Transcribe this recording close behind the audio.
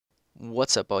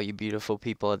What's up, all you beautiful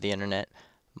people of the internet?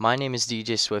 My name is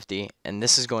DJswifte, and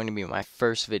this is going to be my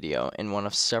first video in one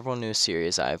of several new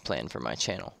series I have planned for my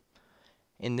channel.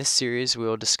 In this series, we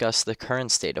will discuss the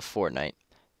current state of Fortnite,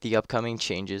 the upcoming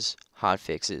changes,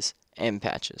 hotfixes, and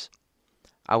patches.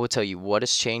 I will tell you what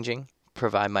is changing,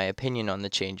 provide my opinion on the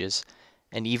changes,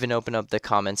 and even open up the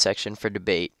comment section for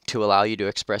debate to allow you to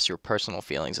express your personal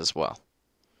feelings as well.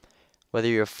 Whether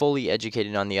you're fully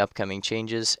educated on the upcoming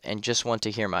changes and just want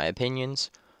to hear my opinions,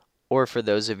 or for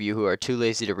those of you who are too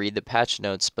lazy to read the patch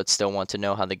notes but still want to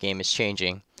know how the game is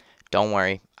changing, don't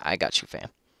worry, I got you, fam.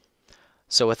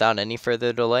 So without any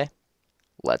further delay,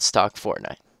 let's talk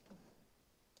Fortnite.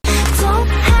 Don't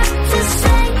have to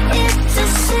say it to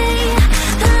see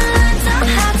the lines I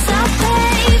have to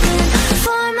paving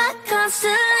for my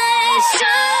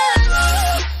constellation.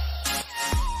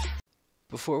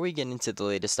 Before we get into the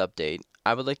latest update,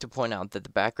 I would like to point out that the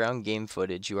background game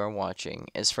footage you are watching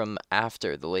is from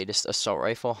after the latest assault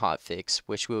rifle hotfix,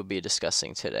 which we will be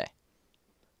discussing today.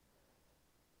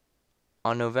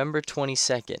 On November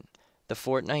 22nd, the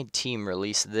Fortnite team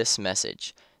released this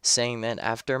message, saying that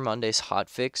after Monday's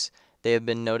hotfix, they have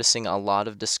been noticing a lot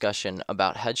of discussion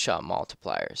about headshot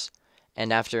multipliers,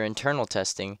 and after internal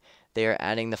testing, they are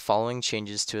adding the following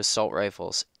changes to assault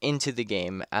rifles into the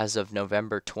game as of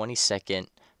November 22nd,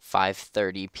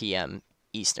 5:30 p.m.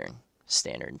 Eastern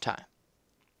Standard Time.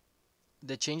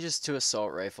 The changes to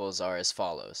assault rifles are as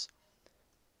follows.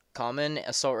 Common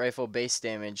assault rifle base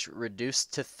damage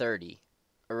reduced to 30,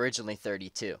 originally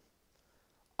 32.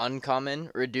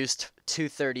 Uncommon reduced to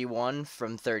 31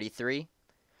 from 33.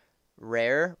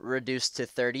 Rare reduced to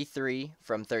 33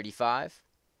 from 35.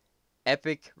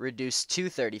 Epic reduced to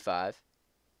 35,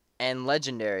 and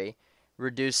Legendary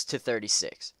reduced to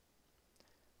 36.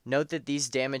 Note that these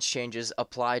damage changes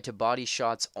apply to body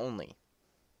shots only.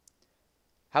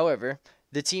 However,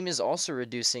 the team is also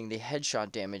reducing the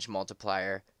headshot damage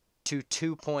multiplier to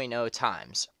 2.0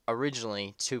 times,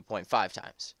 originally 2.5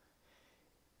 times.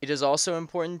 It is also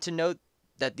important to note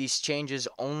that these changes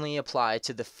only apply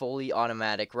to the fully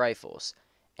automatic rifles,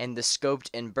 and the scoped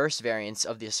and burst variants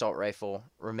of the assault rifle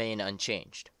remain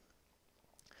unchanged.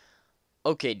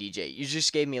 Okay, DJ, you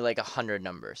just gave me like 100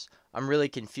 numbers. I'm really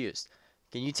confused.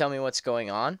 Can you tell me what's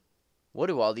going on? What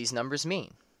do all these numbers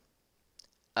mean?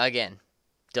 Again,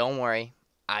 don't worry,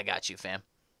 I got you, fam.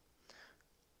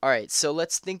 Alright, so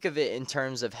let's think of it in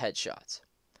terms of headshots.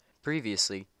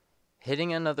 Previously,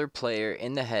 hitting another player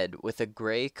in the head with a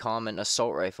gray common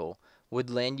assault rifle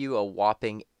would land you a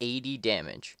whopping 80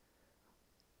 damage.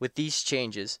 With these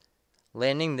changes,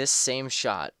 landing this same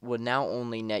shot would now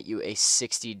only net you a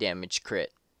 60 damage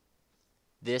crit.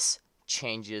 This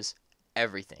changes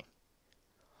everything.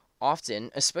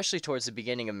 Often, especially towards the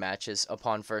beginning of matches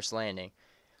upon first landing,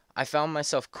 I found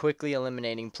myself quickly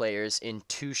eliminating players in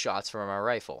 2 shots from my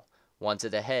rifle, one to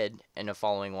the head and a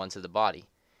following one to the body,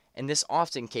 and this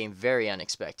often came very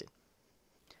unexpected.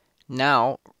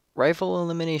 Now, rifle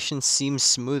elimination seems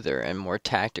smoother and more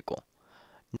tactical.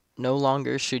 No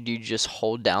longer should you just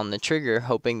hold down the trigger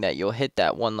hoping that you'll hit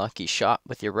that one lucky shot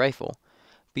with your rifle,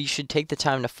 but you should take the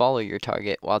time to follow your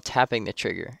target while tapping the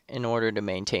trigger in order to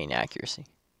maintain accuracy.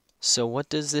 So what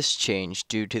does this change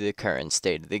do to the current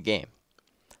state of the game?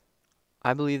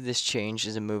 I believe this change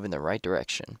is a move in the right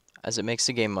direction, as it makes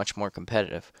the game much more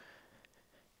competitive.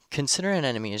 Consider an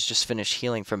enemy has just finished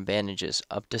healing from bandages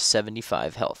up to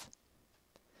 75 health.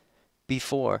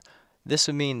 Before, this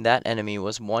would mean that enemy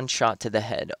was one shot to the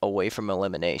head away from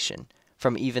elimination,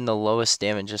 from even the lowest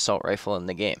damage assault rifle in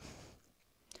the game.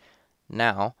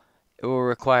 Now, it will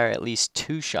require at least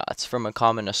 2 shots from a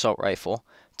common assault rifle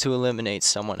to eliminate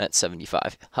someone at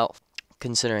 75 health,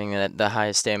 considering that the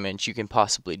highest damage you can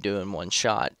possibly do in one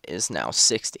shot is now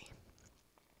 60.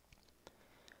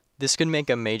 This could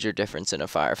make a major difference in a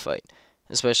firefight,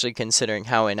 especially considering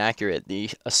how inaccurate the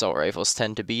assault rifles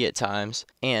tend to be at times,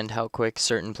 and how quick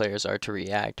certain players are to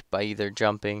react by either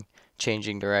jumping,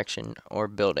 changing direction, or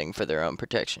building for their own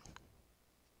protection.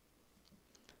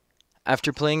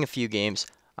 After playing a few games,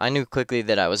 I knew quickly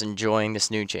that I was enjoying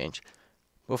this new change.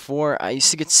 Before, I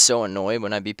used to get so annoyed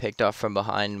when I'd be picked off from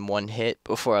behind in one hit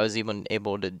before I was even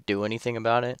able to do anything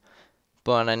about it,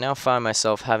 but I now find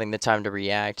myself having the time to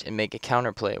react and make a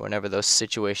counterplay whenever those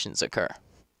situations occur.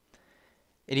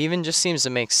 It even just seems to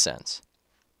make sense.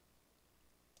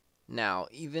 Now,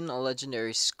 even a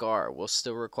legendary scar will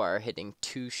still require hitting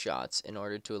 2 shots in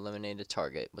order to eliminate a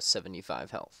target with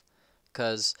 75 health.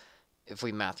 Because, if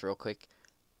we math real quick,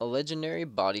 a legendary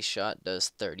body shot does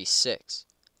 36.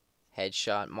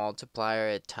 Headshot multiplier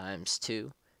at times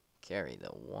 2. Carry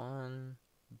the 1.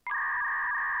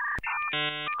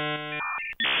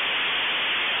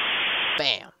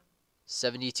 Bam!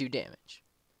 72 damage.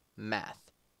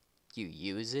 Math. You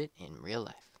use it in real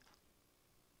life.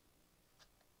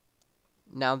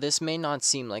 Now, this may not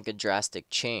seem like a drastic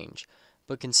change,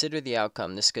 but consider the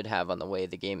outcome this could have on the way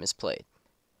the game is played.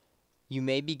 You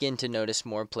may begin to notice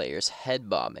more players head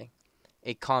bobbing,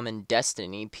 a common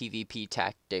Destiny PvP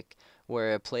tactic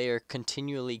where a player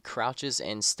continually crouches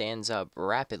and stands up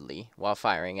rapidly while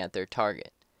firing at their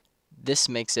target. This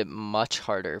makes it much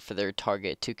harder for their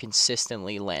target to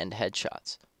consistently land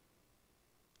headshots.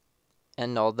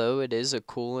 And although it is a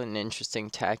cool and interesting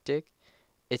tactic,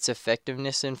 its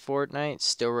effectiveness in Fortnite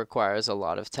still requires a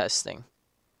lot of testing.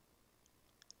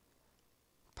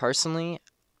 Personally,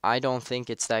 I don't think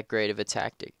it's that great of a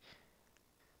tactic.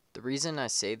 The reason I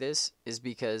say this is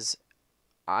because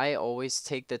I always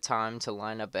take the time to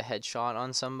line up a headshot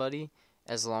on somebody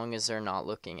as long as they're not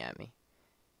looking at me.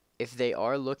 If they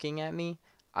are looking at me,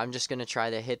 I'm just going to try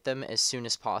to hit them as soon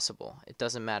as possible. It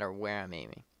doesn't matter where I'm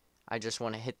aiming. I just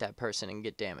want to hit that person and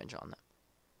get damage on them.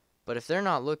 But if they're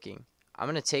not looking, I'm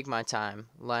going to take my time,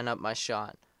 line up my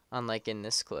shot, unlike in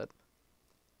this clip,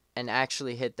 and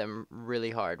actually hit them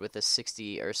really hard with a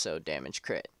 60 or so damage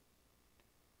crit.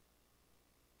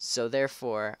 So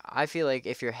therefore, I feel like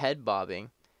if you're head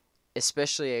bobbing,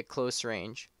 especially at close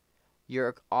range,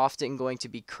 you're often going to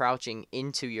be crouching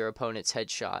into your opponent's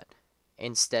headshot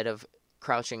instead of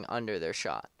crouching under their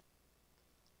shot.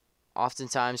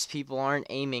 Oftentimes, people aren't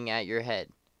aiming at your head.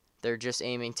 They're just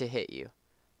aiming to hit you.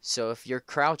 So if you're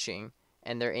crouching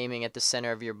and they're aiming at the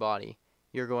center of your body,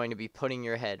 you're going to be putting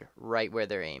your head right where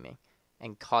they're aiming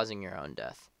and causing your own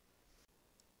death.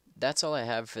 That's all I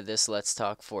have for this Let's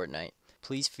Talk Fortnite.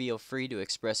 Please feel free to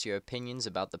express your opinions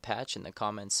about the patch in the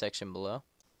comments section below.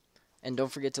 And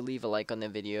don't forget to leave a like on the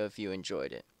video if you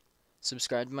enjoyed it.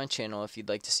 Subscribe to my channel if you'd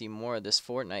like to see more of this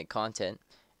Fortnite content,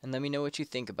 and let me know what you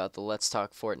think about the Let's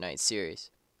Talk Fortnite series.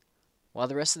 While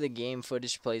the rest of the game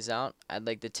footage plays out, I'd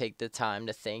like to take the time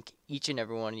to thank each and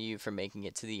every one of you for making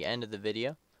it to the end of the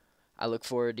video. I look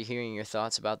forward to hearing your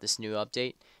thoughts about this new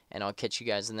update, and I'll catch you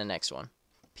guys in the next one.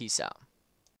 Peace out.